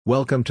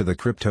Welcome to the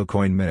Crypto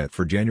Coin Minute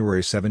for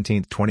January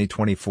 17,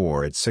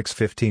 2024 at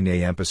 6:15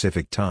 a.m.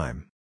 Pacific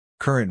Time.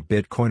 Current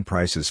Bitcoin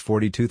price is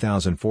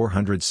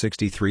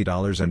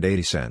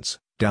 $42,463.80,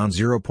 down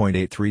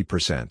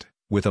 0.83%,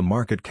 with a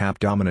market cap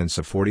dominance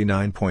of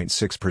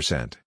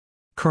 49.6%.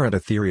 Current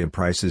Ethereum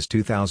price is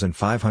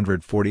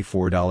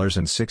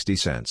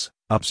 $2,544.60,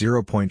 up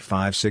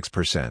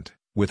 0.56%,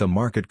 with a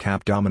market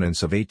cap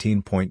dominance of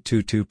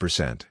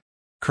 18.22%.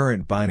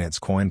 Current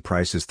Binance Coin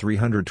price is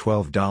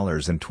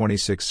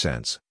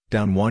 $312.26,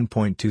 down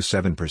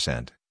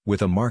 1.27%,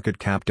 with a market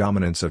cap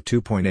dominance of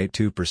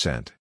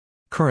 2.82%.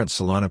 Current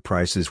Solana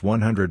price is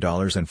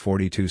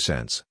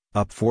 $100.42,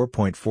 up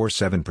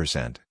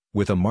 4.47%,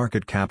 with a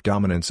market cap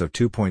dominance of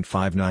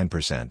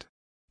 2.59%.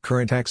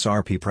 Current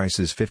XRP price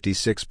is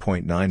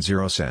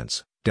 56.90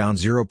 cents, down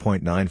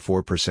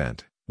 0.94%,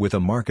 with a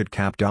market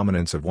cap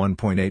dominance of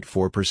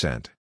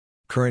 1.84%.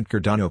 Current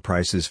Cardano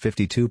price is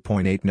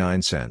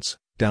 52.89 cents,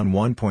 down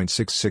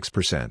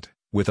 1.66%,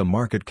 with a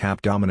market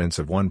cap dominance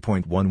of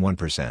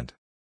 1.11%.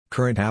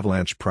 Current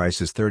Avalanche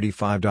price is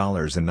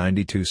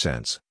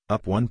 $35.92,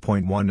 up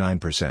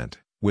 1.19%,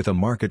 with a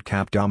market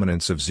cap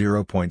dominance of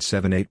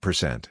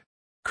 0.78%.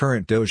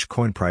 Current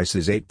Dogecoin price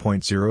is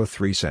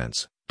 8.03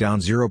 cents, down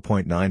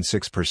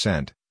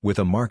 0.96%, with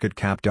a market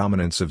cap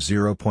dominance of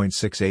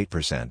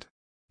 0.68%.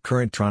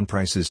 Current Tron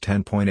price is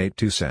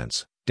 10.82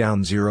 cents,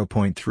 down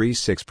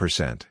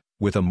 0.36%,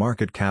 with a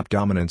market cap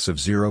dominance of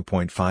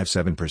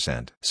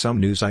 0.57%.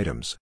 Some news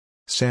items.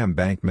 Sam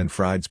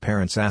Bankman-Fried's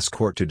parents ask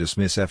court to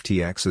dismiss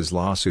FTX's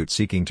lawsuit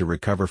seeking to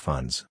recover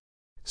funds.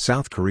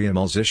 South Korea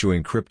mulls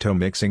issuing crypto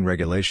mixing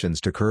regulations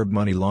to curb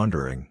money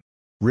laundering.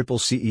 Ripple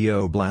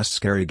CEO blasts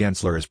Gary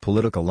Gensler as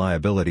political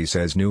liability,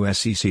 says new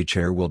SEC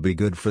chair will be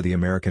good for the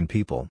American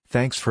people.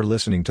 Thanks for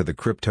listening to the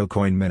Crypto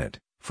Coin Minute.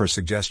 For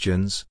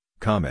suggestions,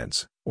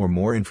 comments, or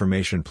more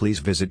information, please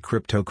visit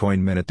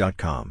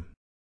CryptoCoinMinute.com.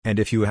 And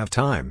if you have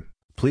time,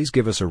 please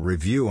give us a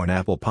review on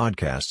Apple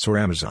Podcasts or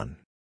Amazon.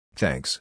 Thanks.